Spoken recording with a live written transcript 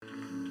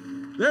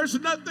There's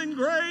nothing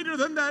greater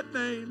than that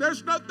name.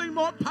 There's nothing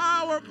more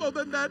powerful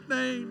than that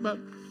name.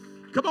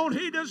 Come on,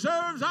 He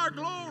deserves our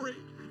glory.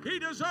 He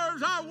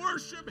deserves our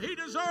worship. He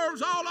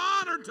deserves all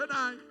honor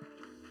tonight.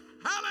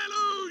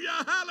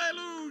 Hallelujah,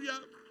 hallelujah.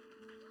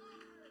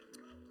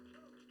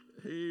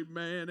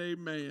 Amen,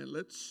 amen.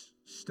 Let's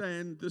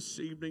stand this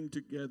evening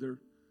together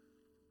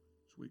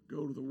as we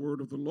go to the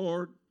word of the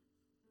Lord.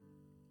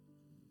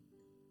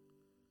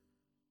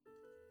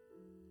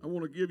 I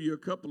want to give you a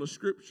couple of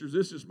scriptures.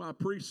 This is my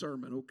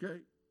pre-sermon, okay?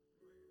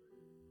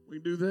 We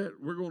can do that.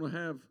 We're going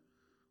to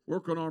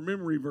work on our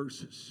memory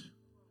verses.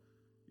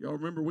 Y'all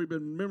remember we've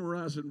been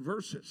memorizing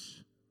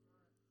verses.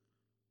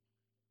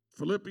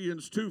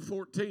 Philippians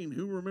 2:14,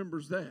 who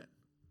remembers that?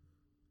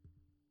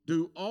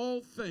 Do all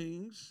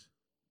things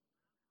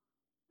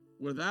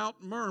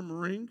without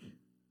murmuring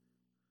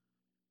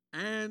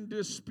and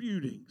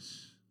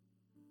disputings.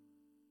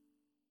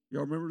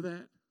 Y'all remember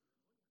that?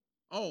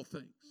 All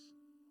things.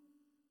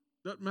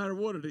 Doesn't matter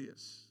what it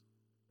is.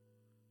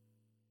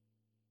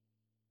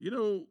 You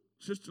know,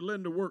 Sister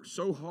Linda worked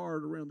so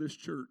hard around this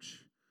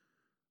church,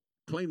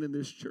 cleaning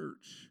this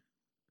church.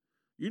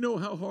 You know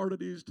how hard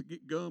it is to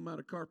get gum out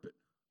of carpet?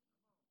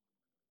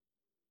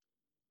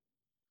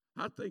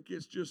 I think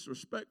it's just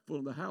respectful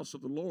in the house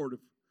of the Lord if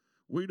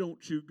we don't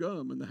chew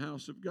gum in the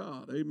house of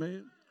God.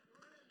 Amen?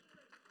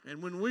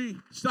 And when we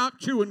stop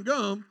chewing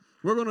gum,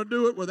 we're going to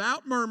do it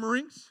without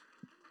murmurings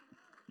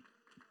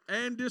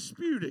and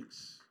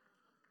disputings.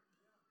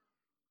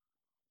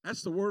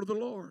 That's the word of the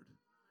Lord.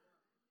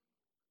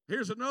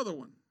 Here's another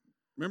one.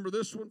 Remember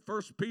this one?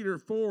 1 Peter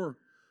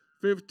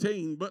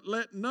 4:15. But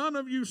let none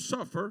of you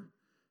suffer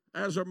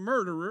as a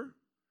murderer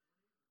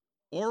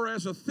or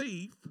as a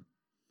thief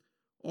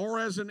or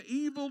as an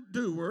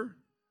evildoer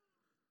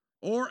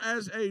or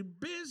as a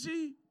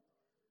busybody.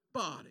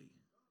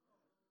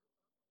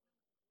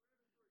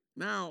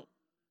 Now,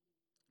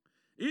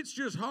 it's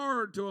just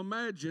hard to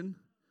imagine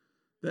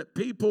that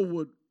people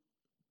would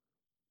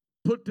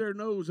put their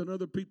nose in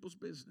other people's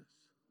business.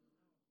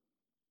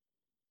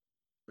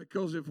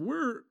 Because if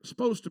we're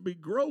supposed to be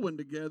growing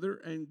together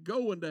and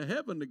going to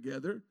heaven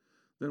together,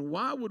 then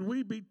why would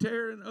we be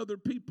tearing other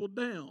people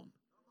down?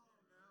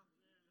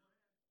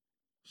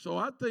 So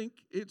I think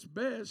it's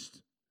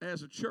best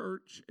as a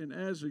church and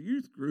as a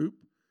youth group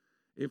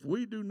if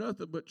we do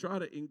nothing but try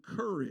to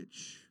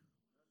encourage.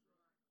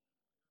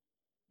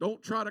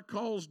 Don't try to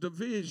cause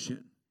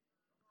division.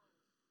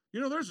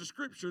 You know, there's a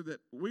scripture that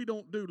we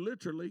don't do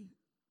literally,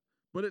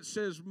 but it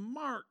says,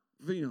 mark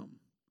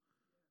them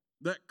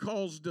that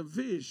cause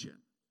division.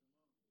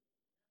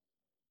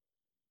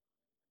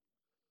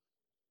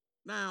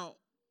 Now,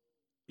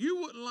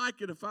 you wouldn't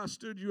like it if I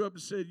stood you up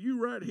and said, you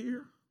right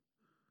here,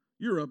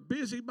 you're a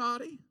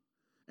busybody,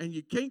 and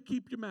you can't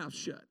keep your mouth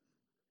shut.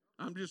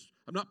 I'm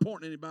not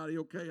pointing at anybody,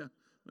 okay?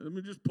 Let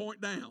me just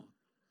point down.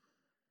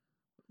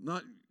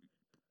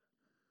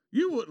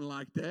 You wouldn't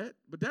like that,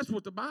 but that's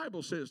what the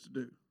Bible says to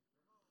do.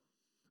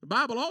 The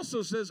Bible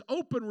also says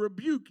open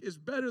rebuke is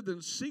better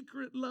than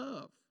secret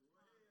love.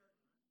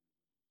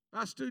 If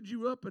I stood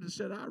you up and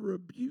said, I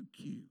rebuke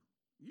you,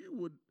 you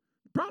would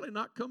probably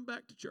not come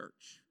back to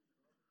church.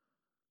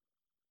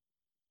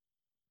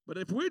 But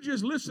if we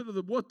just listen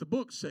to what the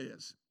book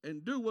says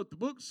and do what the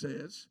book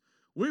says,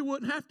 we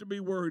wouldn't have to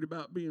be worried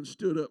about being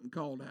stood up and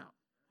called out.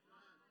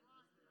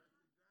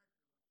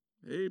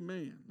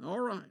 Amen. All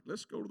right,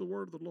 let's go to the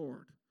word of the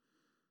Lord.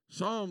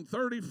 Psalm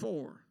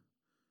 34.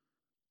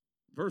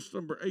 Verse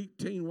number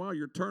 18, while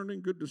you're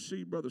turning, good to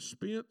see Brother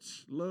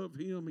Spence. Love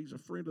him. He's a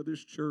friend of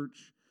this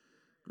church.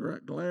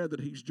 Glad that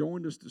he's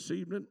joined us this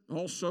evening.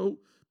 Also,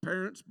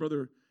 parents,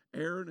 Brother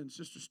Aaron and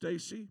Sister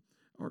Stacy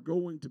are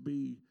going to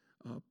be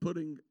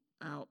putting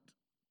out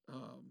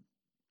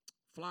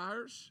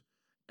flyers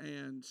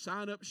and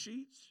sign-up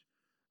sheets.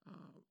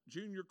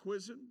 Junior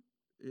quizzing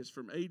is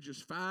from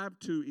ages 5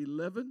 to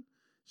 11.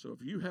 So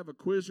if you have a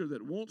quizzer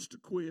that wants to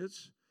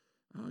quiz,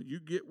 you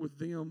get with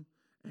them.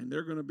 And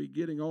they're going to be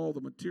getting all the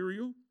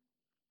material,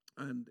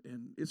 and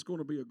it's going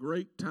to be a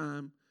great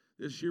time.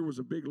 This year was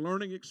a big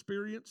learning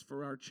experience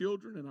for our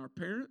children and our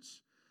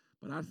parents,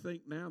 but I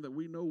think now that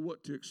we know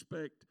what to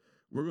expect,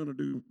 we're going to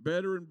do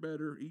better and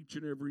better each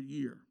and every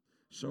year.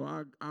 So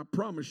I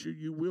promise you,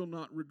 you will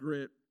not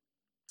regret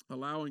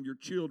allowing your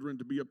children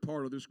to be a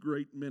part of this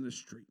great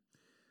ministry.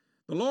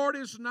 The Lord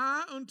is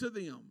nigh unto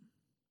them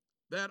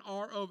that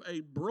are of a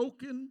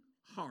broken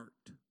heart,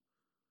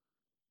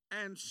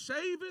 and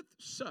saveth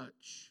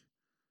such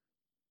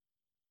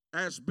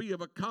as be of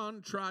a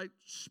contrite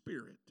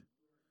spirit.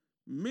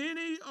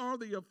 Many are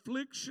the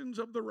afflictions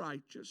of the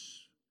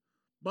righteous,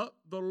 but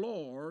the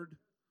Lord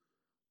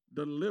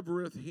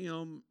delivereth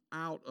him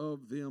out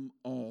of them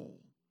all.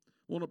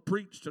 I want to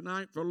preach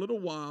tonight for a little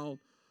while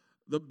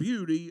the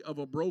beauty of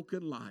a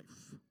broken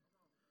life.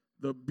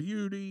 The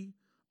beauty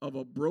of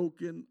a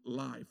broken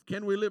life.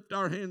 Can we lift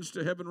our hands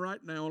to heaven right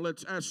now?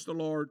 Let's ask the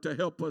Lord to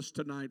help us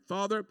tonight.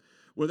 Father,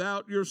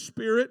 without your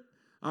Spirit,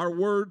 our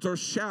words are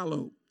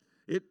shallow.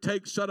 It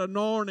takes that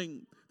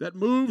anointing that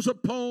moves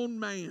upon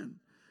man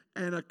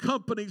and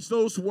accompanies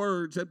those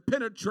words and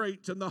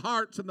penetrates in the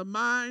hearts and the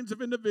minds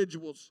of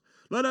individuals.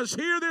 Let us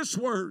hear this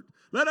word.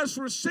 Let us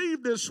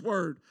receive this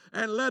word.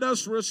 And let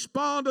us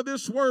respond to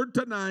this word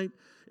tonight.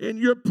 In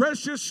your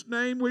precious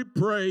name we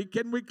pray.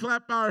 Can we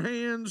clap our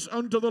hands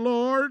unto the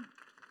Lord?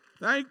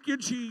 Thank you,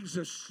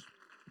 Jesus.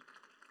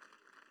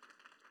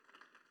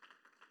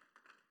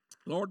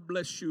 Lord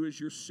bless you as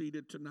you're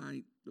seated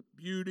tonight. The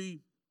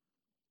beauty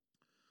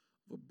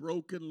of a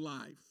broken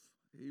life.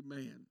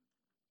 Amen.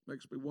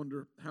 Makes me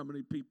wonder how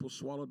many people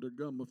swallowed their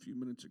gum a few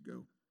minutes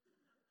ago.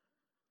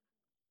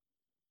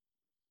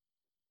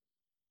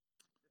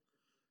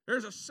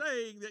 There's a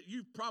saying that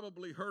you've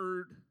probably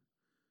heard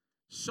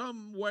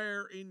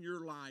somewhere in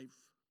your life.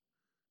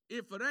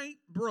 If it ain't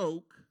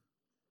broke,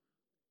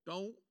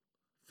 don't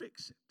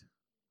fix it.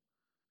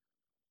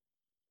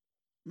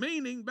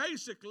 Meaning,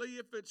 basically,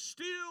 if it's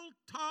still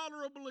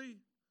tolerably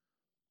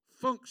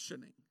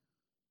functioning,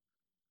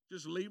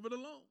 just leave it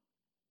alone.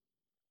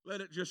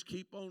 Let it just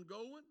keep on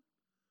going.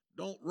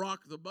 Don't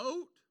rock the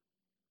boat.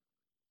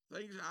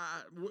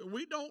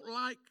 We don't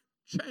like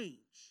change.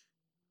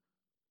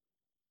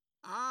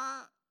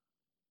 I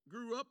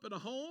grew up in a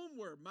home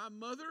where my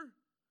mother,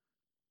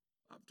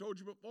 I've told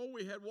you before,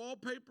 we had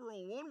wallpaper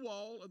on one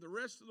wall and the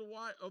rest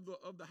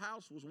of the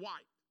house was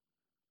white.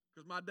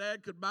 Because my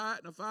dad could buy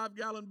it in a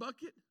 5-gallon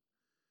bucket,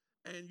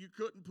 and you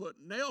couldn't put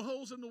nail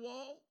holes in the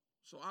wall,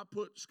 so I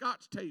put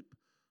Scotch tape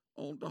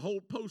on to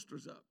hold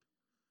posters up.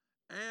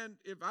 And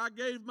if I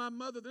gave my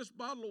mother this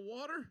bottle of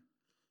water,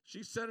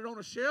 she set it on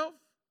a shelf.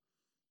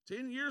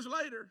 10 years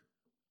later,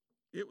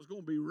 it was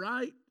going to be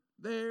right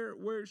there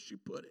where she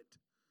put it,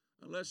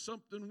 unless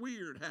something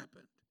weird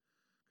happened.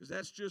 Because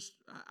that's just,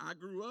 I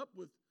grew up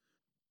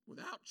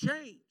without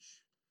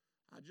change.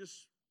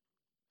 It's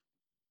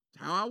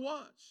how I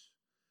was.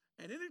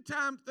 And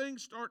anytime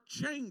things start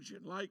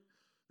changing, like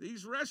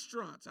these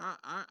restaurants,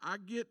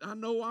 I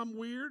know I'm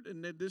weird,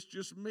 and that this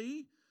just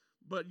me,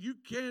 but you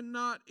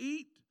cannot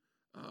eat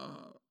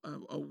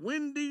a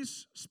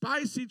Wendy's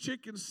spicy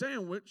chicken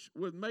sandwich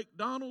with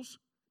McDonald's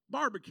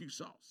barbecue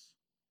sauce.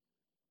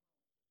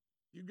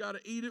 You got to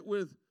eat it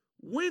with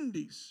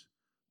Wendy's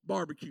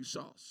barbecue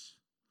sauce.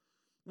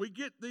 We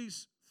get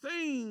these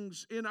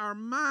things in our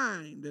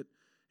mind that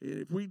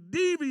if we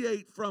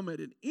deviate from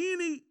it in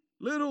any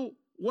little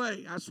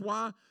way, that's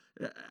why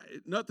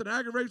nothing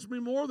aggravates me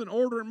more than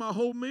ordering my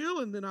whole meal,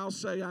 and then I'll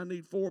say I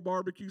need 4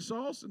 barbecue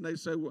sauce, and they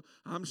say, well,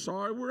 I'm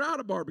sorry, we're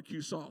out of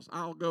barbecue sauce.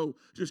 I'll go,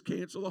 just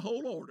cancel the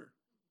whole order,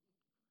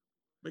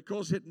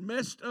 because it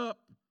messed up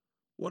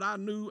what I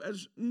knew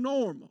as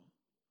normal.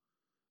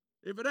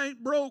 If it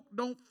ain't broke,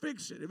 don't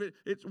fix it.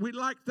 We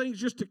like things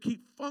just to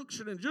keep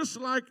functioning, just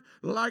like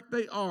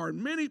they are.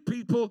 And many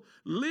people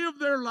live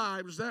their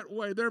lives that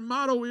way. Their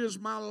motto is,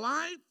 my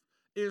life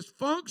is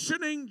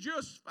functioning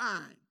just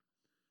fine.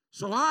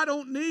 So I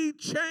don't need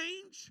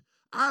change.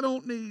 I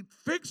don't need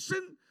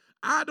fixing.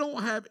 I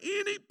don't have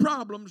any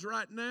problems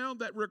right now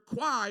that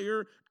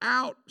require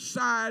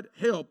outside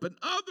help. In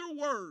other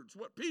words,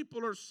 what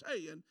people are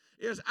saying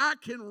is, I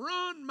can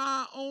run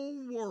my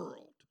own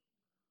world.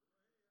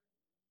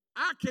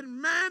 I can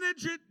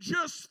manage it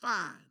just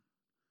fine.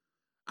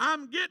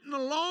 I'm getting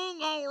along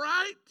all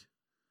right.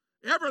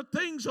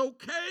 Everything's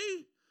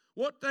okay.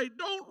 What they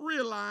don't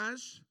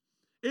realize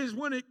is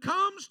when it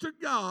comes to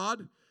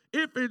God,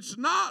 if it's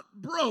not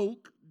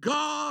broke,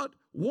 God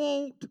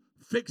won't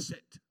fix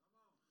it.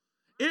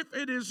 If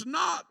it is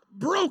not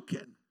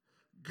broken,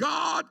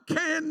 God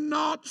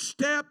cannot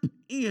step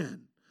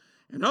in.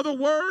 In other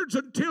words,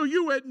 until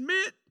you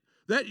admit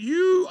that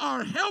you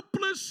are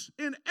helpless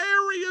in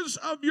areas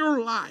of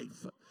your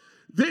life,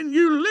 then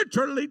you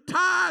literally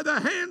tie the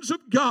hands of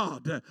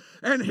God,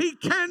 and He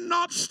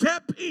cannot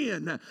step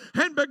in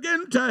and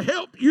begin to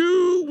help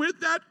you with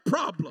that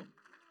problem.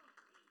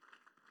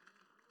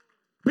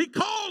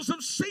 Because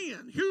of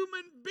sin,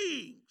 human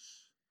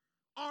beings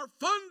are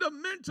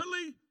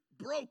fundamentally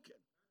broken.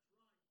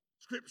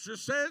 Scripture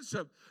says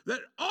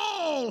that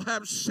all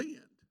have sinned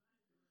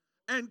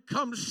and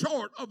come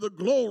short of the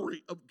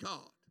glory of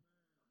God.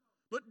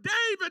 But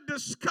David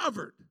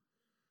discovered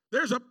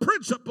there's a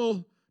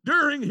principle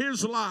during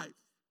his life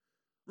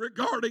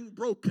regarding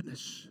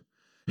brokenness.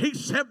 He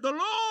said, the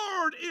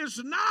Lord is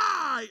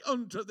nigh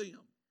unto them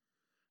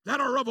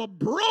that are of a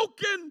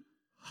broken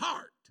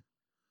heart,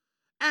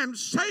 and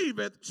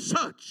saveth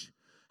such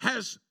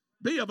as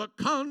be of a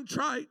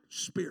contrite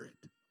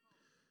spirit.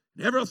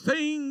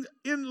 Everything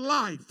in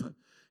life,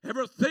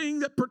 everything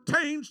that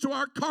pertains to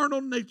our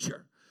carnal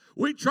nature,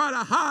 we try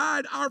to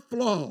hide our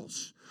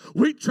flaws.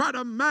 We try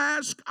to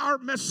mask our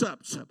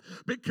mess-ups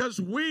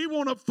because we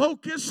want to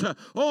focus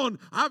on,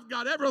 I've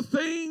got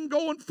everything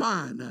going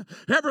fine.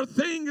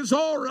 Everything is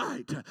all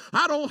right.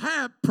 I don't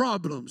have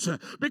problems,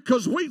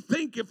 because we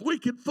think if we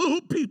can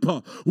fool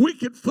people, we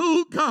can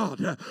fool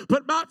God.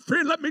 But my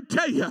friend, let me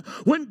tell you,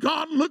 when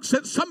God looks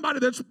at somebody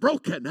that's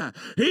broken,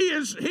 He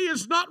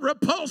is not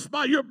repulsed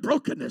by your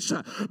brokenness,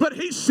 but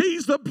He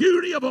sees the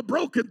beauty of a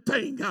broken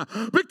thing,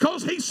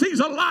 because He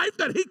sees a life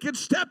that He can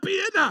step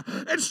in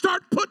and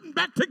start putting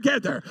back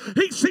together.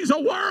 He sees a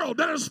world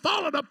that has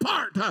fallen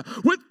apart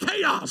with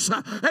chaos,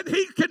 and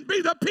he can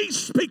be the peace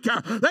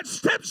speaker that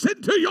steps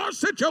into your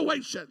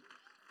situation.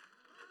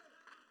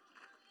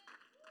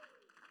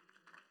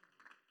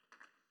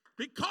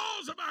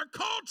 Because of our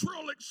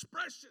cultural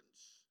expressions,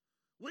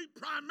 we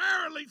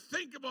primarily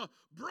think of a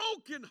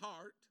broken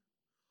heart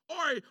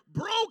or a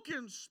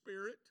broken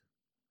spirit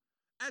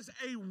as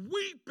a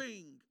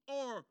weeping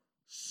or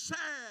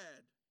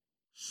sad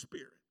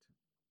spirit.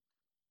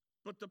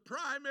 But the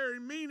primary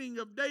meaning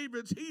of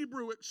David's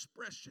Hebrew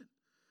expression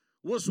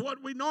was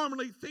what we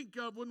normally think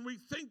of when we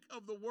think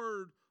of the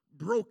word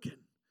broken.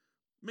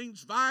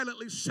 Means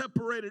violently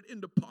separated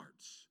into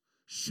parts,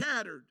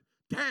 shattered,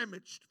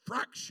 damaged,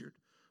 fractured,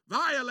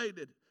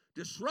 violated,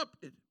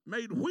 disrupted,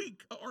 made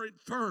weak or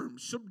infirm,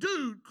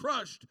 subdued,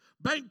 crushed,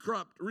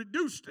 bankrupt,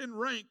 reduced in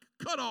rank,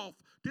 cut off,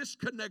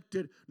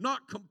 disconnected,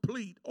 not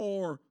complete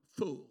or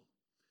full.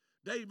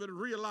 David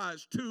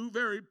realized two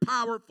very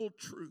powerful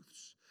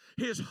truths.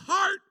 His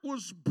heart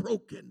was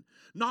broken,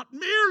 not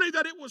merely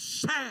that it was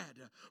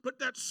sad, but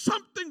that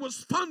something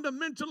was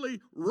fundamentally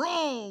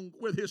wrong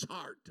with his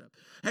heart.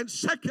 And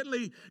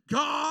secondly,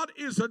 God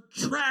is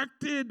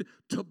attracted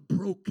to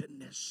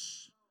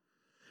brokenness.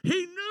 He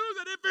knew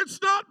that if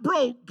it's not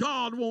broke,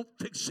 God won't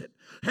fix it.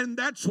 And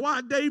that's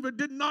why David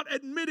did not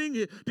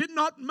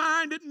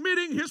mind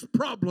admitting his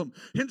problem.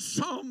 In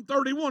Psalm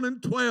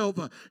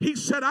 31:12, he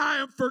said, I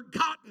am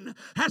forgotten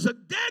as a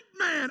dead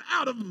man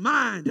out of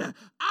mind.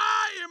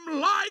 I am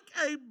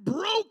like a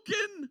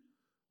broken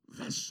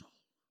vessel.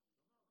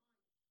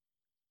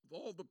 Of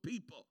all the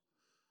people,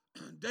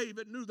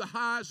 David knew the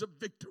highs of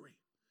victory,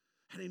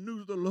 and he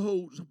knew the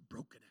lows of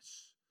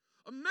brokenness.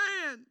 A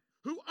man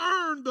who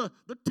earned the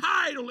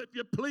title, if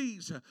you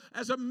please,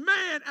 as a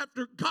man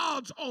after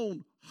God's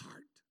own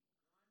heart.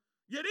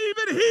 Yet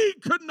even he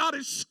could not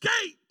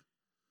escape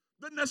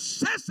the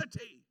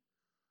necessity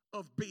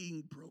of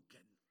being broken.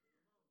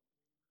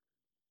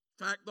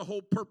 In fact, the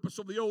whole purpose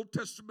of the Old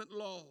Testament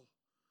law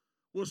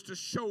was to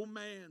show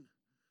man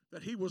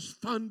that he was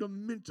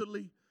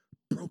fundamentally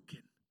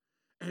broken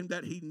and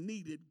that he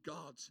needed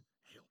God's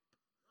help.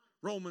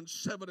 Romans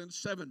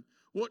 7:7,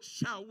 what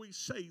shall we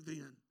say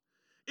then?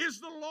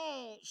 Is the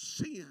law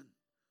sin?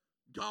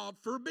 God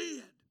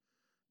forbid.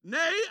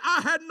 Nay,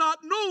 I had not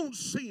known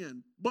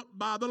sin, but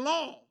by the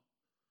law.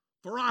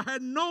 For I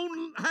had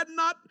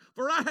not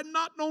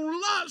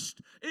known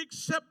lust,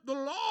 except the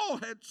law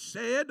had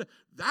said,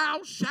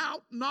 thou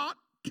shalt not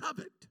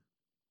covet.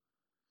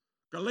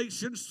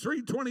 Galatians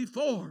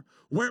 3:24,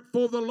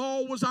 wherefore the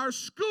law was our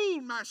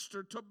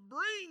schoolmaster to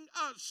bring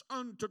us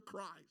unto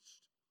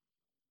Christ,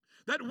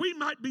 that we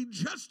might be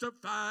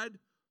justified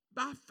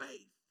by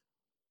faith.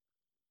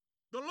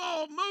 The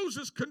law of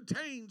Moses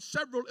contains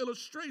several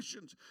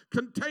illustrations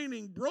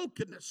concerning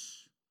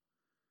brokenness.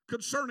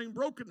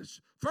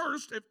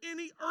 First, if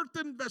any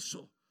earthen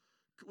vessel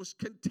was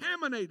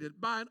contaminated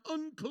by an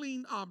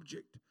unclean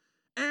object,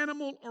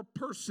 animal, or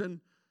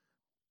person,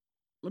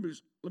 let me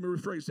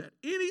rephrase that.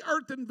 Any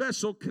earthen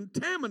vessel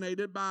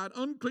contaminated by an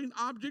unclean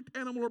object,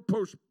 animal, or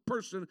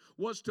person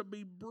was to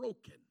be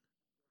broken.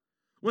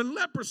 When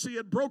leprosy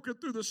had broken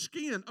through the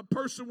skin, a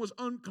person was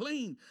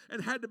unclean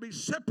and had to be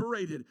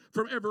separated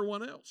from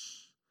everyone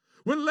else.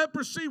 When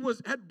leprosy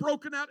had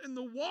broken out in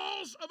the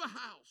walls of a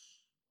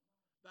house,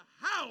 the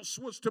house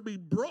was to be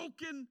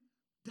broken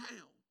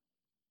down.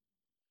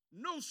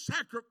 No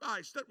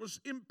sacrifice that was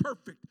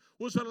imperfect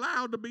was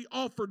allowed to be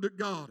offered to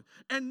God.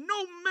 And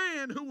no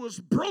man who was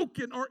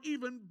broken or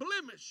even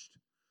blemished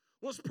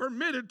was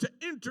permitted to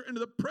enter into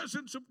the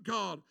presence of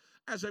God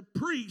as a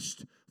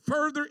priest,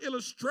 further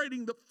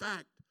illustrating the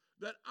fact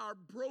that our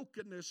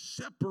brokenness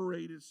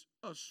separates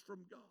us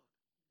from God.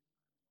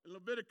 In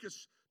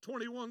Leviticus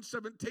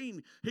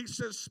 21:17, he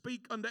says,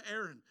 speak unto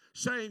Aaron,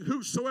 saying,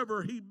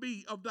 whosoever he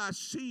be of thy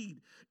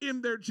seed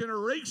in their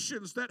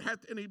generations that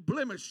hath any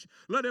blemish,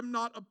 let him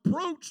not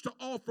approach to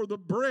offer the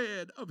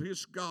bread of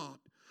his God.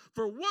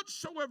 For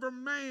whatsoever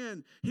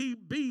man he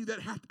be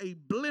that hath a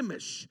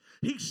blemish,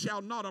 he shall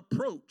not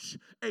approach.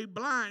 A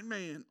blind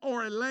man,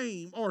 or a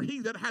lame, or he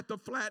that hath a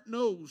flat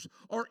nose,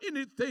 or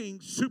anything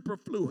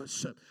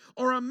superfluous,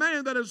 or a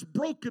man that is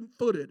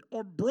broken-footed,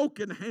 or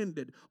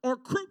broken-handed, or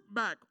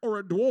crook-back, or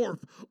a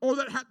dwarf, or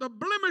that hath a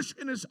blemish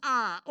in his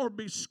eye, or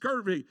be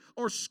scurvy,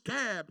 or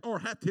scabbed, or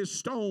hath his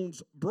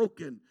stones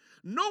broken.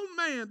 No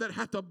man that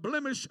hath a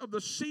blemish of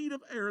the seed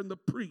of Aaron the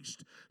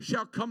priest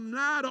shall come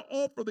nigh to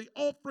offer the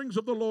offerings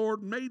of the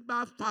Lord made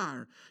by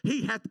fire.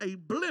 He hath a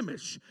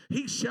blemish.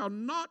 He shall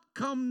not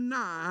come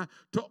nigh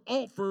to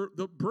offer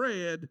the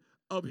bread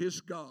of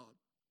his God.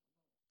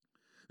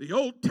 The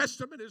Old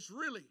Testament is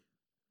really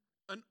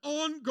an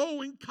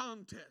ongoing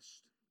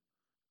contest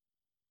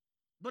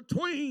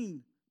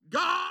between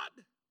God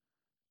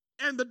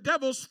and the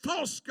devil's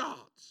false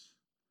gods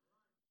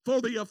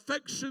for the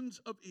affections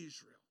of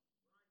Israel.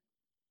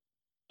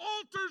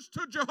 Altars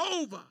to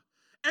Jehovah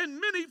and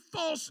many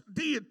false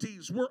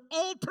deities were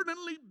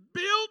alternately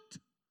built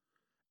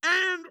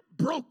and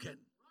broken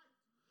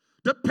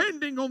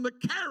depending on the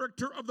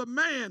character of the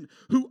man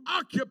who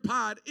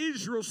occupied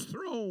Israel's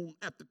throne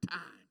at the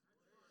time.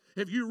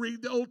 If you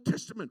read the Old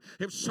Testament,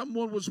 if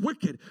someone was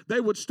wicked,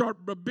 they would start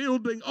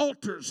building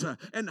altars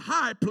and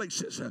high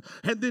places.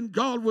 And then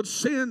God would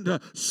send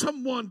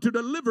someone to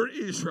deliver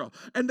Israel.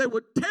 And they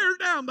would tear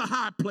down the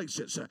high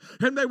places.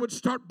 And they would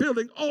start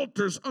building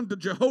altars unto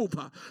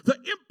Jehovah. The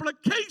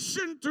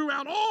implication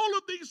throughout all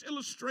of these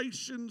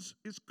illustrations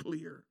is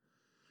clear.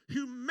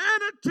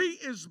 Humanity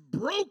is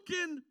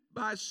broken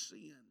by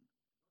sin.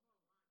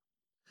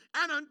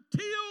 And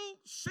until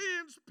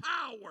sin's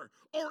power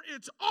or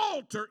its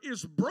altar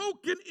is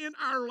broken in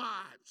our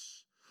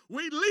lives,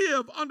 we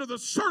live under the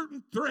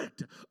certain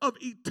threat of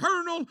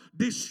eternal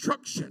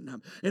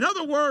destruction. In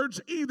other words,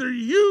 either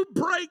you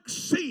break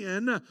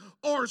sin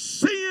or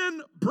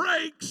sin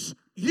breaks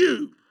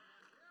you.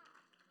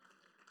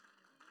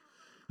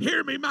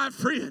 Hear me, my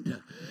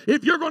friend.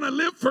 If you're going to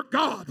live for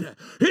God,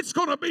 it's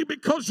going to be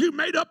because you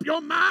made up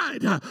your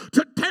mind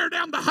to tear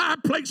down the high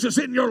places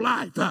in your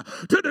life,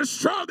 to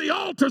destroy the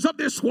altars of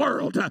this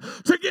world,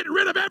 to get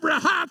rid of every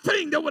high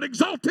thing that would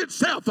exalt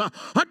itself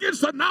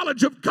against the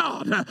knowledge of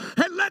God.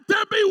 And let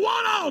there be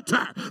one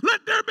altar.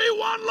 Let there be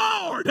one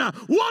Lord,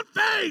 one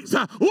faith,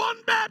 one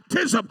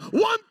baptism,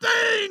 one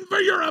thing for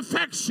your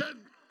affection.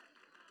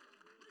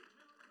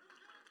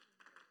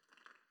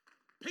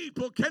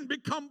 People can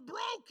become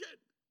broken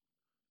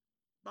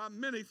by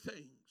many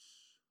things.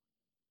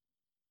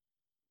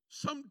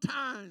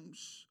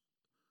 Sometimes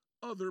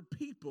other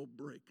people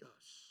break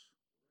us.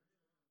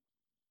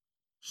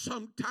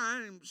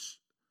 Sometimes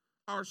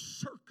our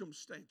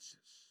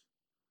circumstances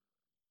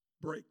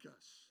break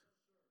us.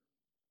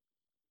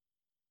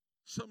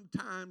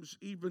 Sometimes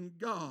even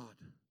God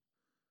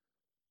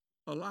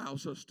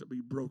allows us to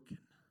be broken.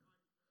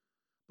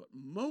 But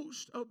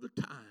most of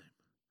the time,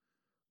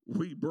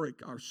 we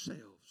break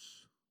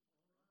ourselves.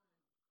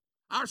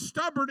 Our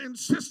stubborn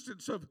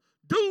insistence of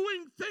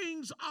doing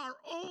things our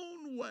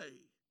own way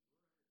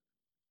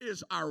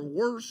is our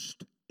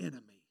worst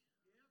enemy.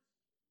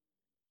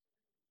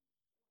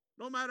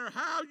 No matter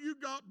how you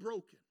got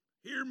broken,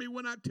 hear me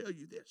when I tell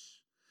you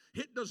this.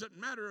 It doesn't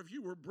matter if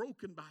you were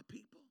broken by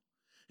people.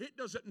 It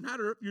doesn't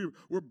matter if you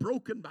were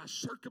broken by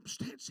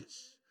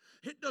circumstances.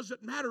 It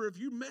doesn't matter if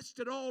you messed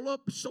it all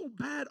up so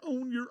bad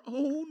on your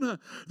own.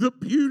 The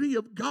beauty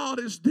of God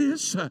is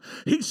this.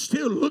 He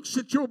still looks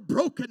at your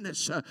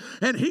brokenness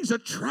and He's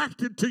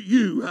attracted to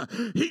you.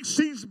 He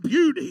sees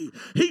beauty.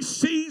 He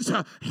sees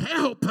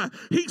help.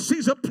 He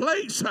sees a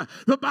place.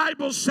 The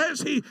Bible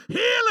says He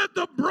healeth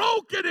the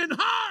broken in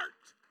heart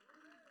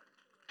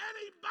and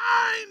He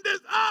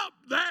bindeth up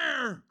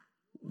their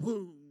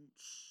wounds.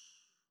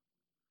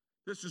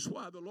 This is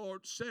why the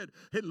Lord said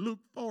in Luke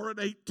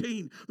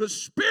 4:18, the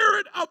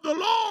Spirit of the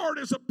Lord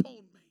is upon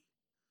me,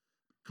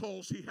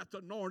 because He hath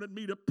anointed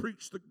me to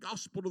preach the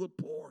gospel to the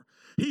poor.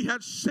 He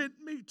hath sent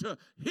me to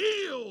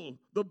heal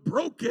the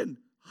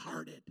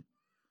brokenhearted,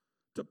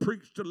 to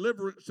preach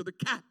deliverance to the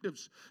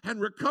captives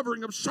and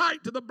recovering of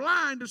sight to the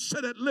blind, to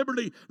set at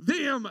liberty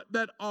them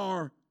that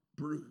are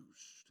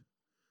bruised.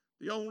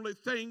 The only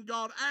thing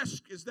God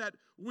asks is that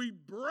we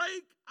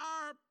break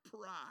our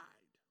pride.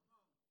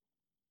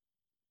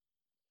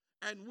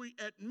 And we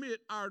admit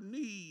our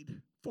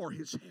need for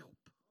His help.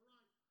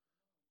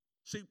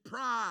 See,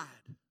 pride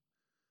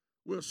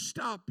will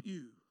stop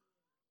you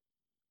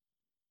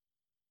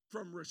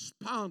from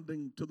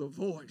responding to the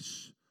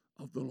voice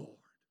of the Lord.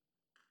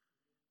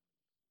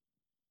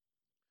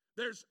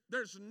 There's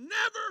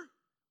never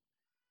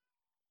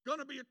going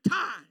to be a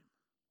time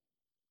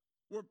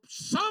where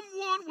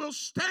someone will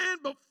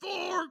stand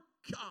before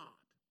God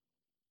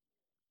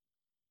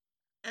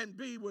and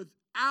be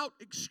without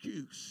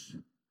excuse.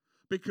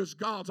 Because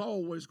God's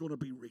always going to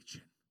be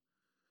reaching.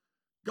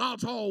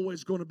 God's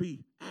always going to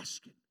be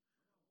asking.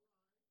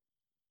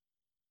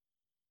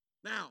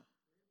 Now,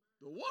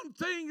 the one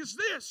thing is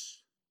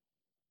this.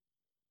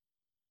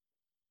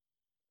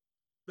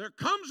 There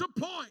comes a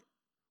point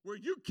where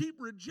you keep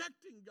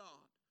rejecting God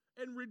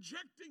and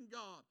rejecting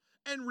God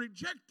and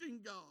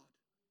rejecting God,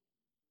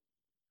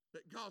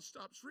 that God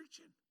stops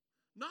reaching.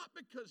 Not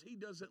because He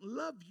doesn't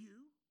love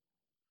you,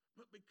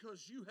 but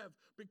because you have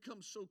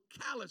become so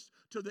callous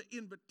to the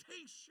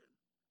invitation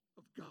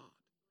of God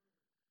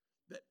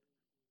that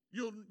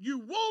you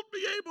won't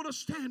be able to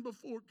stand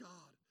before God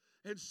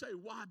and say,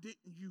 why didn't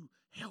you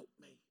help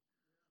me?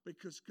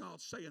 Because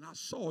God's saying, I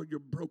saw your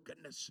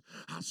brokenness.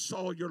 I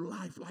saw your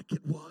life like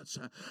it was.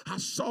 I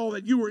saw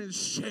that you were in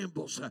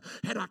shambles.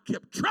 And I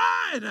kept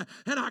trying.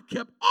 And I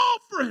kept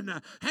offering.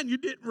 And you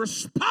didn't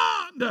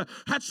respond.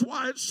 That's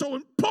why it's so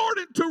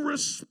important to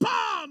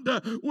respond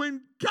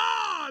when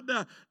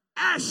God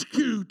asks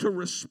you to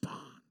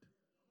respond.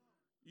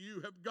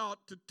 You have got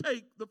to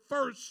take the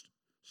first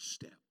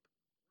step.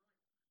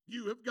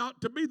 You have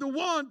got to be the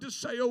one to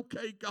say,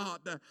 okay,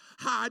 God,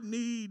 I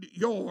need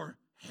your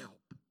help.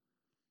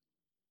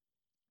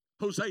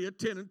 Hosea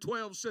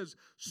 10:12 says,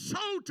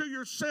 sow to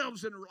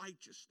yourselves in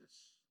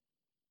righteousness,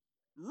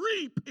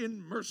 reap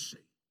in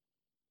mercy,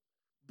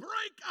 break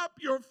up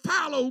your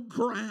fallow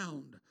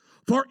ground,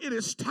 For it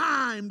is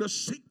time to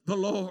seek the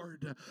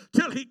Lord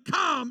till he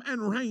come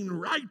and rain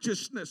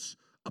righteousness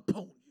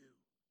upon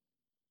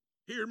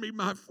you. Hear me,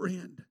 my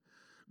friend.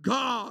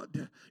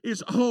 God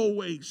is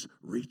always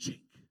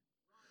reaching.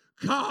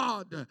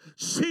 God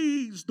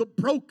sees the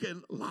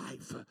broken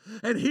life,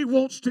 and he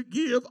wants to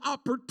give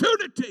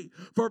opportunity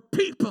for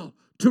people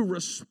to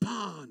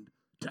respond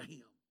to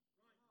him.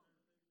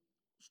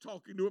 I was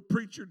talking to a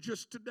preacher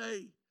just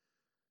today.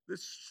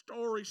 This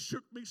story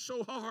shook me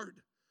so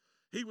hard.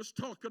 He was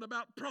talking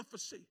about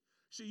prophecy.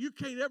 See, you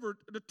can't ever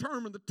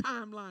determine the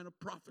timeline of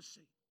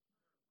prophecy.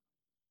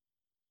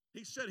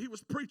 He said he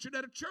was preaching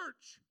at a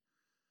church,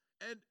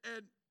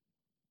 and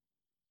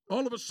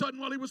all of a sudden,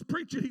 while he was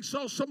preaching, he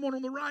saw someone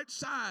on the right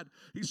side.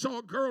 He saw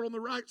a girl on the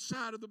right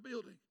side of the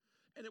building.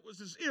 And it was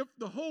as if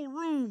the whole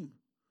room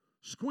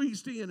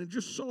squeezed in and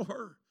just saw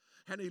her.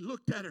 And he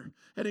looked at her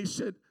and he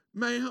said,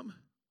 "Ma'am,"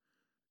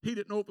 he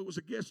didn't know if it was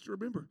a guest,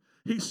 remember.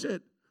 He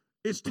said,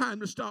 "It's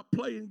time to stop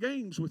playing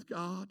games with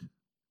God."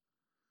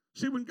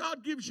 See, when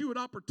God gives you an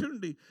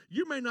opportunity,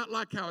 you may not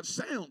like how it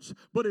sounds,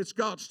 but it's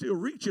God still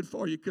reaching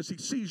for you because he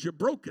sees your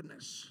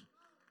brokenness.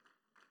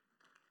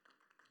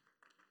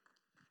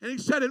 And he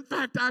said, "In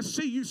fact, I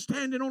see you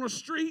standing on a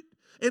street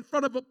in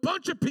front of a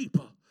bunch of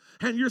people,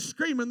 and you're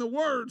screaming the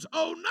words,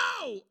 'Oh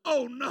no,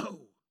 oh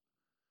no.'"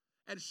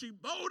 And she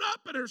bowed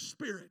up in her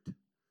spirit.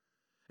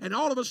 And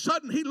all of a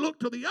sudden, he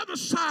looked to the other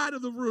side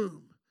of the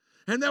room,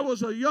 and there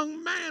was a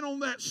young man on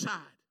that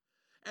side.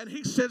 And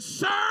he said,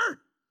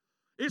 "Sir,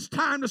 it's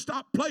time to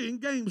stop playing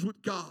games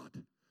with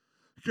God.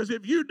 Because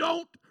if you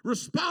don't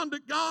respond to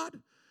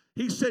God,"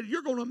 he said,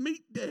 "you're going to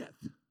meet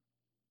death."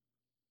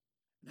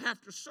 And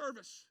after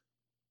service,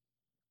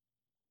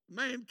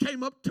 man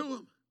came up to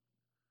him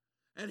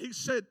and he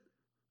said,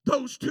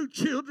 "Those two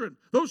children,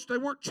 they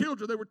weren't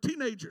children, they were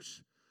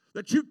teenagers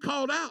that you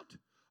called out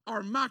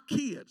are my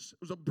kids."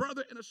 It was a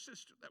brother and a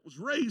sister that was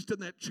raised in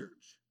that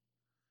church.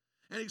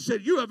 And he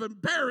said, "You have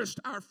embarrassed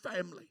our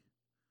family."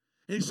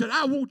 And he said,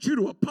 "I want you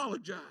to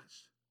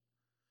apologize."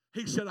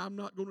 He said, "I'm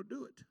not going to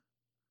do it."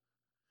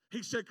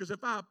 He said, "Because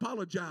if I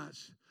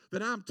apologize,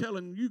 then I'm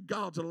telling you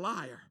God's a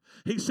liar."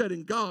 He said,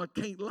 "And God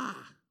can't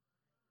lie."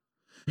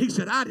 He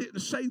said, "I didn't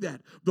say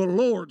that. The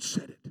Lord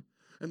said it."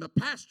 And the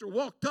pastor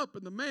walked up,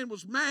 and the man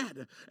was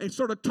mad and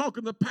started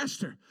talking to the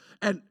pastor.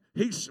 And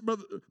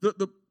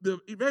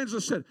the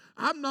evangelist said,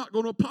 "I'm not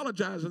going to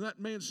apologize." And that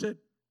man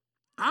said,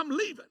 "I'm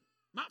leaving.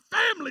 My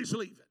family's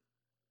leaving."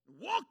 And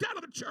walked out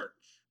of the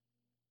church.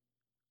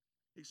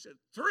 He said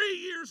 3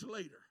 years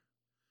later,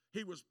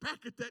 he was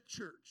back at that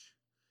church,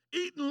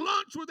 eating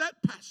lunch with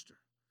that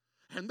pastor.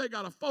 And they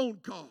got a phone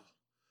call.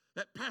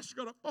 That pastor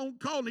got a phone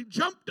call, and he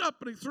jumped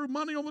up and he threw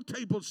money on the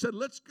table and said,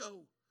 "Let's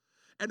go."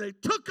 And they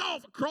took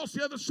off across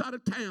the other side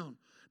of town.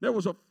 There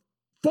was a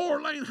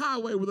 4-lane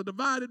highway with a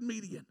divided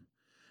median.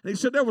 And he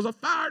said there was a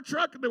fire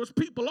truck and there was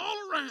people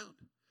all around.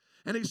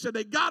 And he said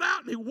they got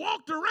out and he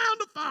walked around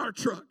the fire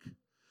truck.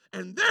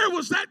 And there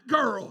was that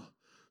girl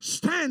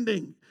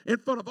standing in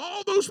front of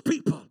all those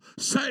people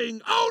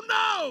saying, "Oh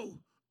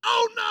no,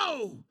 oh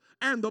no."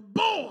 And the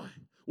boy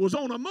was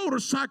on a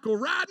motorcycle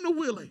riding a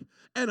wheelie,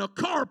 and a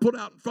car put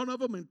out in front of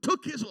him and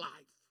took his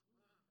life.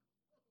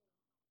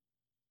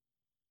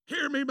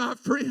 Hear me, my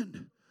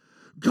friend.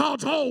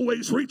 God's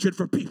always reaching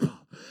for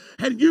people.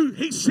 And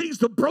he sees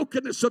the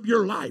brokenness of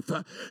your life.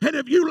 And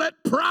if you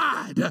let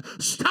pride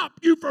stop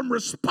you from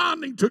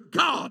responding to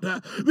God,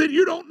 then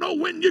you don't know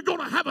when you're going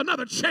to have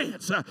another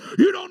chance.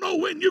 You don't know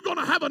when you're going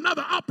to have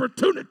another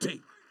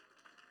opportunity.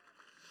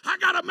 I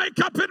got to make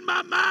up in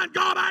my mind,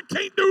 God, I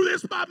can't do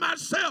this by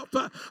myself.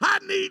 I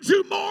need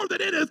you more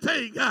than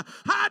anything.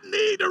 I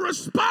need to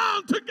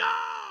respond to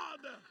God.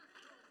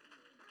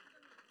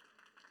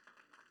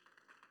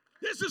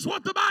 This is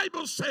what the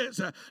Bible says.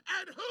 "And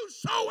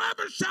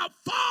whosoever shall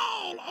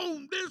fall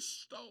on this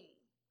stone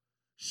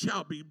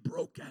shall be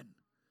broken.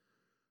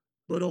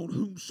 But on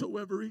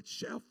whomsoever it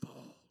shall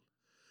fall,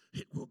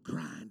 it will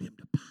grind him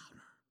to powder."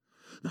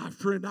 My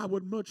friend, I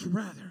would much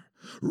rather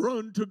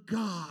run to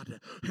God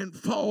and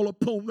fall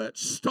upon that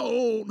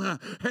stone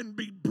and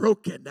be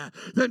broken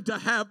than to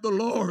have the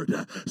Lord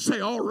say,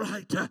 "All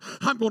right,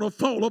 I'm going to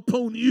fall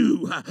upon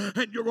you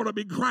and you're going to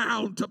be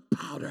ground to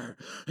powder."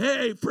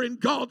 Hey, friend,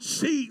 God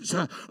sees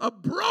a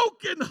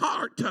broken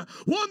heart,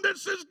 one that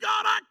says,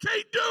 "God, I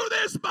can't do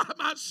this by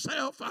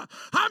myself.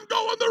 I'm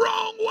going the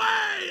wrong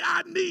way.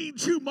 I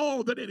need you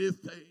more than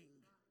anything."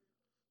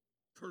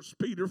 1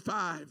 Peter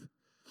 5.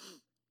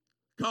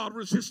 God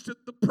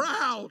resisteth the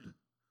proud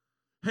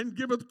and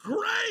giveth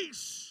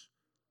grace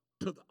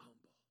to the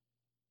humble.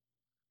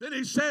 Then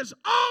he says,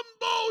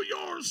 "Humble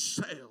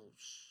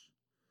yourselves,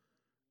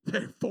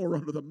 therefore,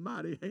 under the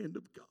mighty hand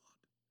of God."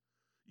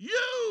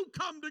 You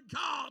come to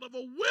God of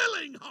a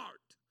willing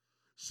heart,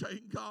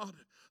 saying,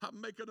 "God,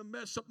 I'm making a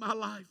mess of my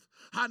life.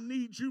 I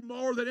need you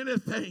more than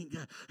anything."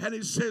 And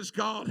he says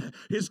God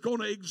is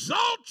going to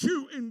exalt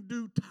you in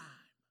due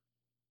time,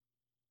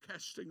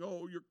 casting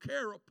all your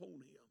care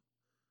upon him,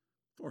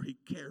 for he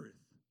careth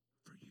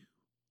for you.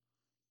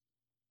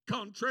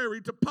 Contrary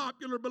to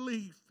popular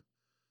belief,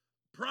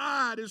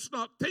 Pride is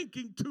not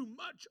thinking too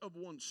much of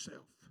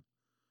oneself,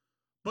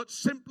 but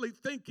simply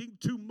thinking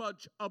too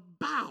much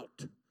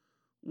about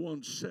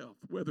oneself,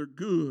 whether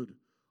good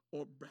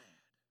or bad.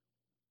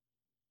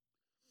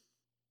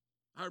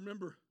 I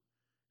remember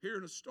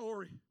hearing a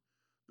story,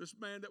 this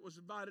man that was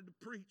invited to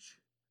preach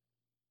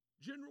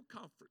General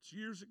Conference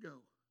years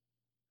ago.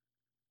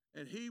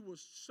 And he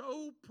was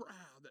so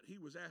proud that he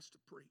was asked to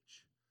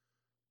preach.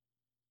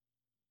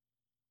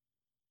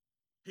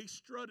 He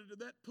strutted to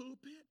that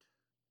pulpit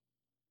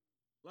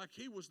like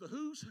he was the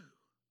who's who.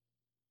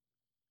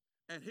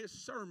 And his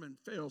sermon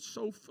fell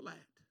so flat,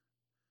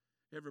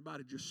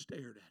 everybody just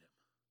stared at him.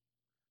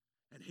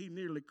 And he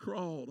nearly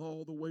crawled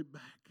all the way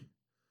back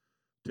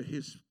to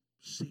his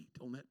seat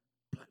on that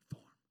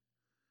platform.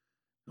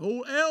 The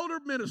old elder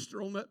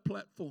minister on that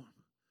platform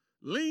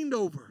leaned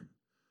over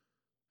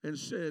and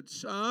said,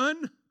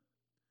 "Son,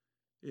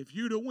 if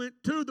you'd have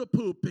went to the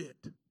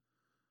pulpit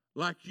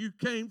like you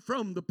came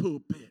from the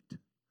pulpit,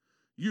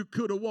 you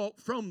could have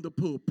walked from the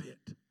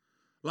pulpit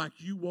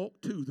like you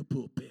walked to the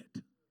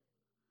pulpit."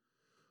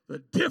 The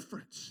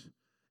difference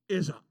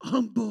is a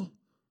humble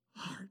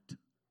heart.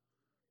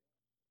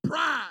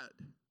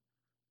 Pride,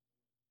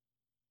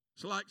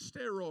 it's like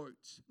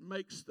steroids,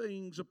 makes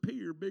things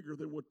appear bigger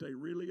than what they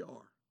really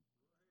are.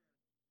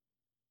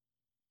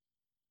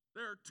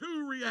 There are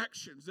two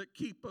reactions that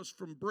keep us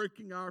from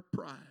breaking our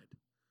pride.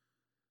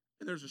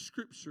 And there's a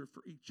scripture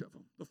for each of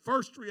them. The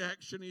first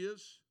reaction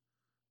is,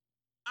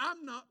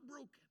 I'm not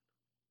broken.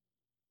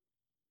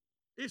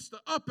 It's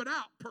the up and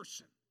out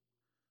person.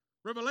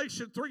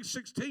 Revelation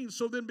 3:16,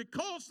 so then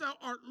because thou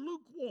art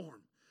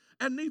lukewarm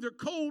and neither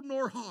cold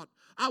nor hot,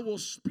 I will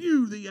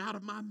spew thee out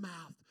of my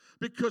mouth,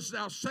 because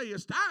thou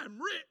sayest, I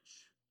am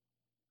rich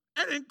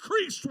and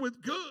increased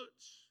with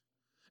goods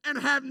and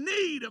have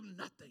need of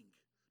nothing.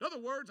 In other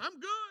words, I'm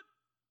good.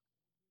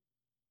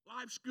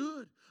 Life's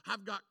good.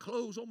 I've got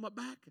clothes on my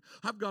back.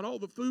 I've got all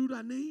the food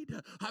I need.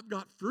 I've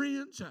got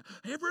friends.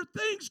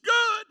 Everything's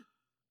good.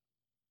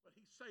 But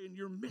he's saying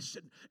you're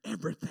missing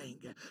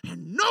everything.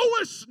 And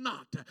knowest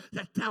not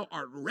that thou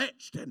art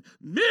wretched and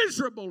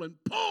miserable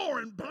and poor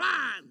and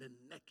blind and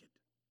naked.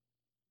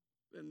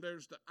 Then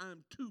there's the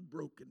I'm too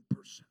broken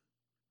person.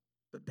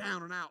 The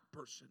down and out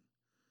person.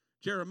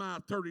 Jeremiah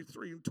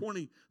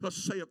 33:20, thus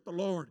saith the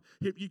Lord,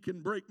 if ye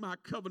can break my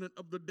covenant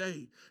of the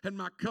day and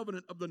my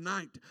covenant of the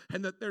night,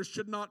 and that there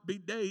should not be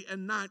day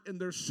and night in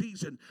their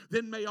season,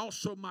 then may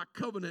also my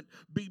covenant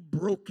be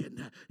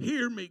broken.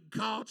 Hear me,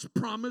 God's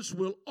promise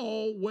will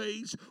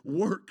always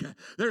work.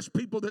 There's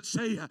people that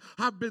say,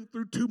 I've been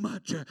through too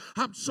much.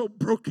 I'm so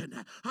broken.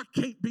 I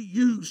can't be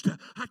used.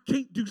 I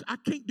can't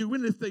do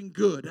anything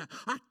good.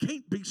 I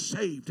can't be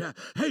saved.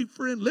 Hey,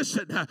 friend,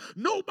 listen.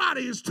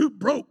 Nobody is too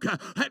broke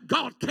that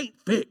God can't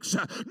fix.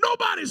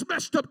 Nobody's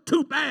messed up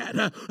too bad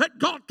that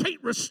God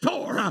can't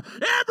restore.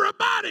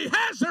 Everybody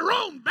has their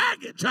own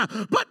baggage,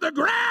 but the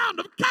ground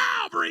of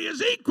Calvary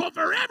is equal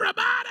for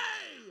everybody.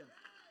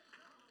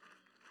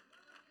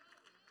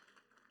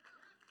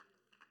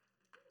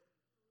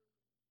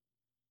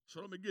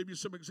 So let me give you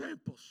some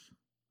examples.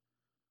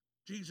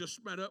 Jesus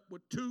met up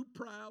with two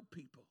proud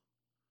people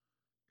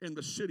in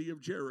the city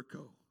of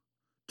Jericho.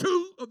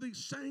 Two of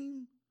these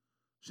same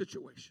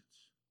situations.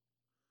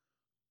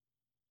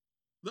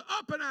 The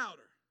up and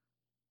outer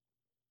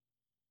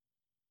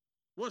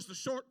was the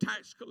short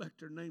tax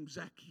collector named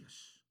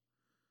Zacchaeus,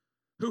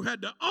 who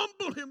had to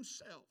humble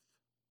himself,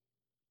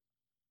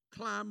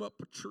 climb up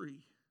a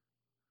tree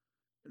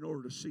in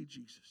order to see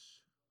Jesus.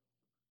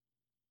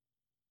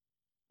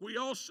 We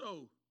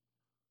also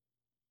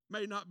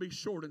may not be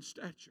short in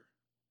stature,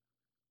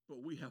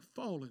 but we have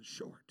fallen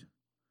short.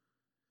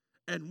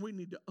 And we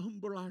need to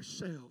humble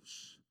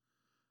ourselves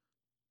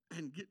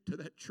and get to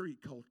that tree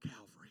called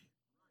Calvary.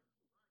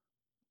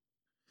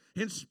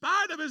 In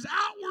spite of his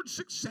outward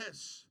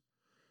success,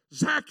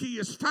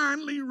 Zacchaeus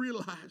finally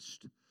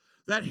realized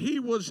that he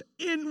was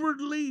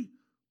inwardly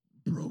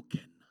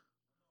broken.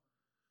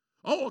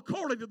 Oh,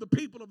 according to the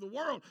people of the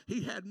world,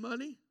 he had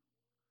money.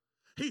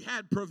 He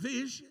had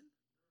provision.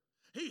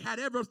 He had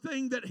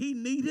everything that he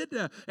needed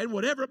and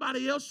what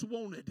everybody else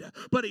wanted.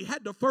 But he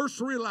had to first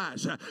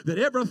realize that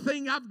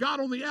everything I've got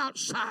on the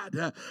outside,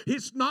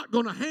 it's not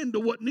going to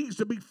handle what needs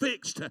to be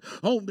fixed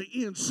on the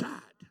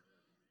inside.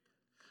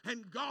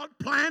 And God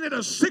planted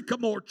a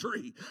sycamore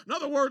tree. In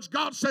other words,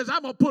 God says,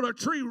 I'm going to put a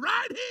tree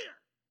right here.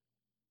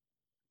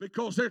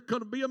 Because there's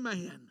going to be a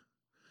man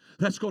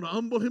that's going to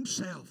humble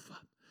himself.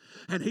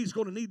 And he's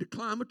going to need to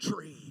climb a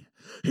tree.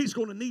 He's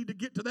going to need to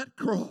get to that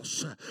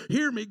cross.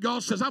 Hear me,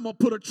 God says, I'm going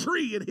to put a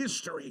tree in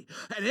history.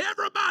 And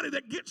everybody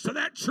that gets to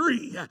that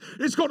tree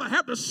is going to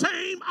have the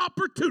same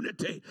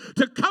opportunity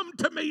to come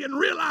to me and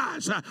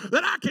realize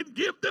that I can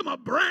give them a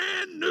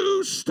brand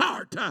new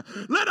start.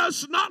 Let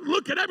us not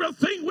look at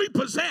everything we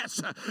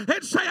possess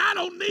and say, I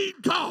don't need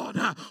God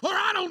or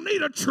I don't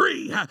need a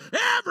tree.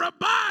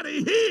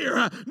 Everybody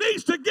here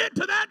needs to get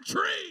to that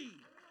tree.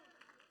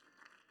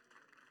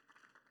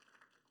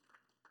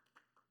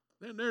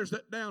 Then there's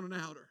that down and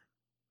outer.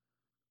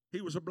 He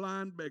was a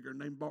blind beggar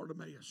named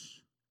Bartimaeus.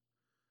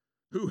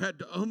 who had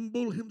to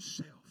humble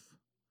himself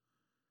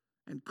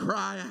and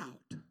cry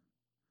out,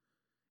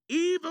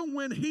 even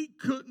when he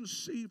couldn't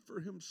see for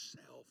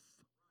himself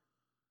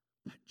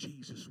that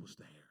Jesus was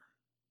there.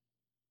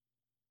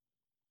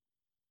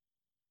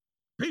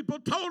 People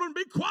told him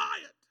to be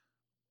quiet,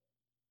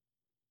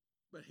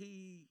 but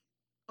he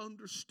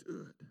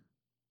understood.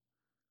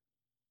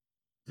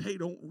 They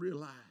don't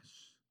realize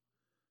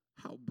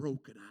how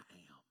broken I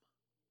am.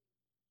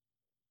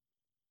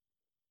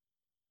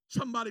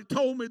 Somebody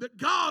told me that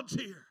God's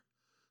here.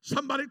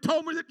 Somebody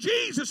told me that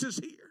Jesus is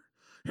here.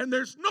 And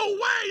there's no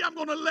way I'm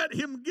going to let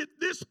him get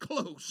this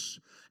close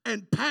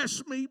and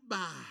pass me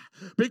by,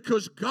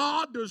 because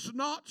God does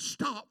not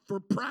stop for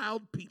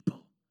proud people.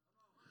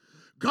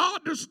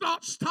 God does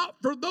not stop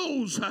for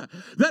those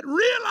that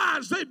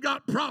realize they've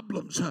got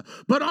problems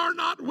but are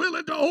not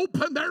willing to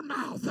open their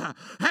mouth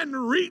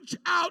and reach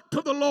out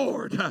to the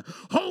Lord.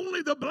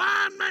 Only the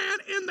blind man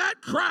in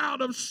that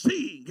crowd of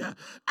seeing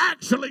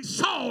actually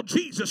saw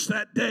Jesus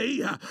that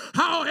day.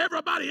 How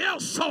everybody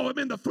else saw him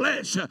in the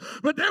flesh,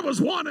 but there was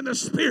one in the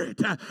spirit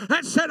that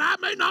said, I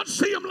may not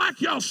see him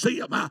like y'all see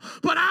him,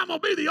 but I'm going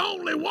to be the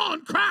only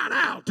one crying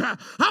out.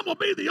 I'm going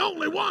to be the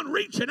only one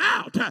reaching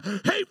out.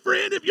 Hey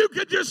friend, if you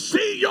could just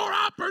see your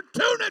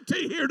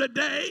opportunity here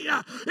today,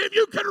 if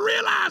you can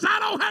realize I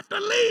don't have to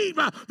leave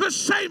the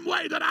same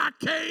way that I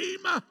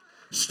came,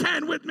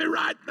 stand with me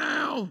right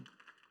now.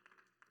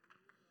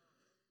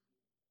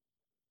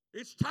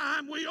 It's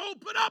time we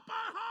open up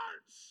our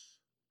hearts.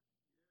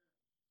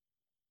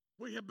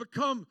 We have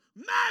become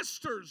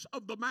masters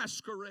of the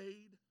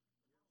masquerade.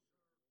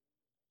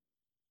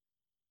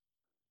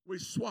 We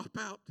swap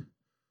out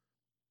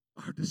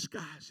our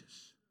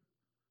disguises.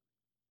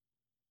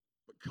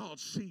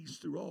 God sees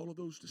through all of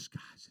those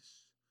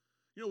disguises.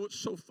 You know what's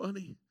so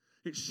funny?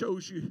 It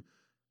shows you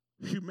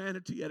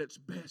humanity at its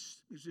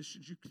best.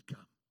 Musicians, you could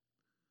come.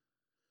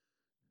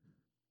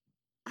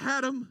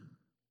 Adam,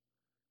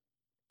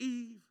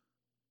 Eve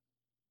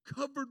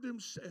covered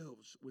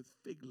themselves with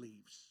fig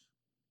leaves.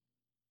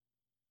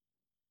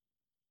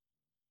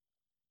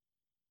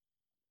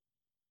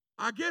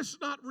 I guess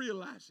not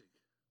realizing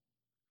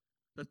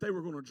that they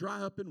were going to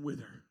dry up and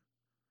wither,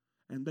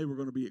 and they were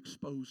going to be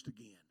exposed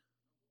again.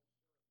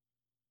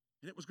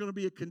 And it was going to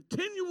be a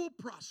continual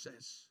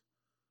process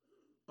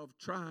of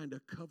trying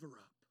to cover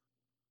up.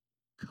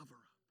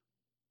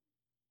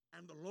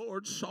 And the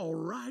Lord saw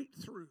right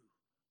through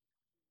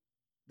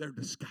their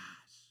disguise.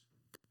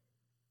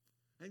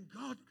 And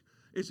God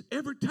is,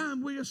 every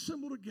time we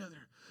assemble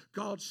together,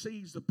 God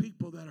sees the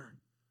people that are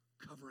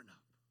covering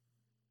up.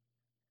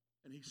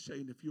 And he's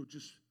saying, if you'll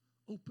just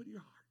open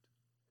your heart.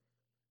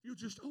 If you'll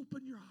just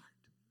open your heart.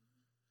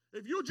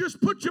 If you'll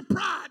just put your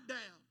pride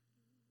down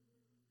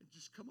and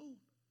just come on.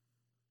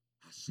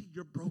 I see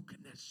your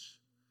brokenness.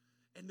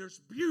 And there's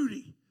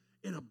beauty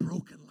in a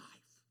broken life.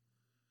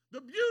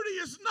 The beauty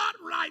is not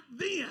right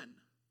then,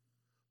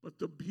 but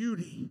the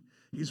beauty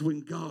is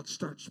when God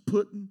starts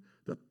putting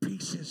the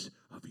pieces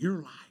of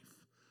your life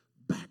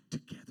back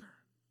together.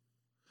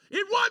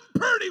 It wasn't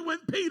pretty when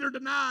Peter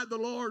denied the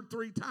Lord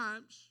 3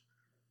 times.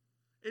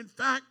 In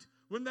fact,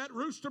 when that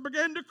rooster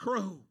began to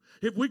crow,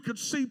 if we could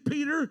see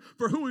Peter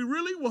for who he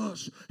really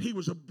was, he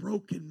was a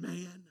broken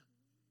man.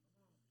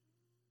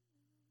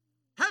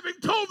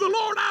 Having told the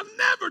Lord, I'll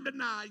never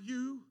deny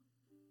you.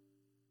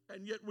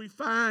 And yet we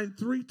find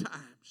 3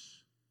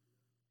 times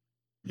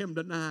him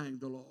denying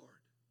the Lord.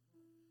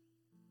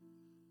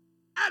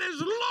 At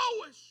his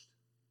lowest,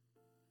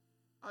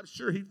 I'm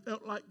sure he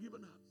felt like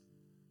giving up.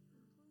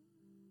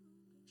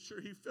 I'm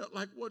sure he felt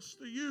like, what's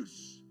the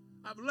use?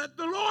 I've let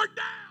the Lord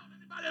down.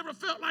 Anybody ever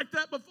felt like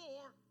that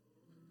before?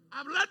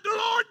 I've let the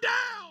Lord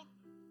down.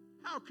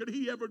 How could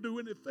he ever do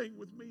anything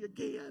with me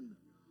again?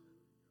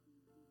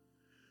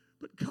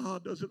 But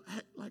God doesn't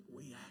act like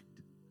we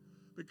act.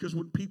 Because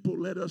when people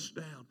let us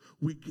down,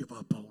 we give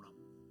up on them.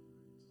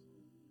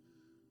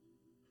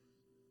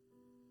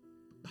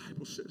 The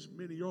Bible says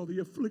many are the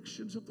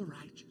afflictions of the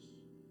righteous.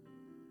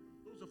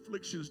 Those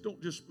afflictions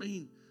don't just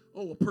mean,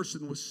 a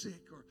person was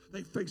sick or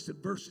they faced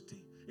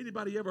adversity.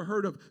 Anybody ever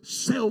heard of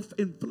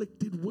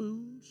self-inflicted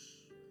wounds?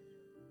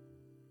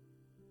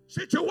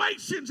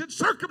 Situations and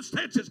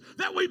circumstances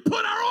that we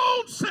put our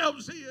own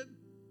selves in.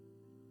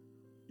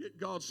 Yet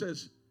God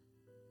says,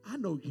 I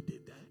know you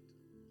did that,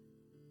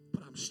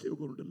 but I'm still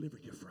going to deliver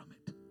you from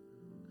it.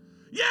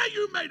 Yeah,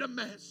 you made a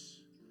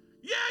mess.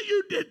 Yeah,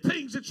 you did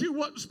things that you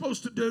wasn't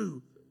supposed to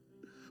do.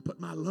 But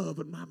my love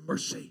and my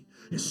mercy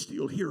is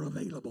still here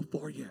available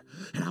for you.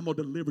 And I'm going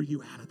to deliver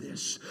you out of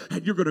this.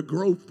 And you're going to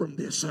grow from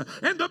this.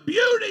 And the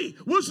beauty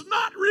was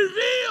not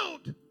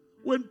revealed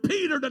when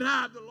Peter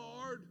denied the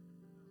Lord.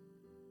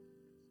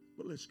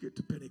 But let's get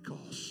to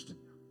Pentecost.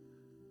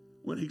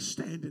 When he's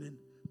standing and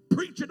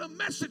preaching a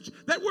message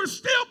that we're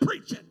still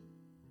preaching.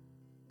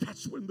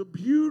 That's when the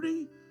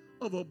beauty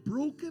of a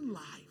broken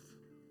life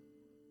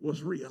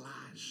was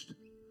realized.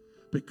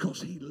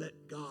 Because he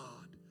let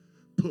God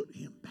put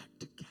him back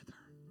together.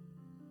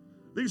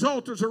 These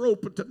altars are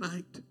open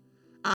tonight.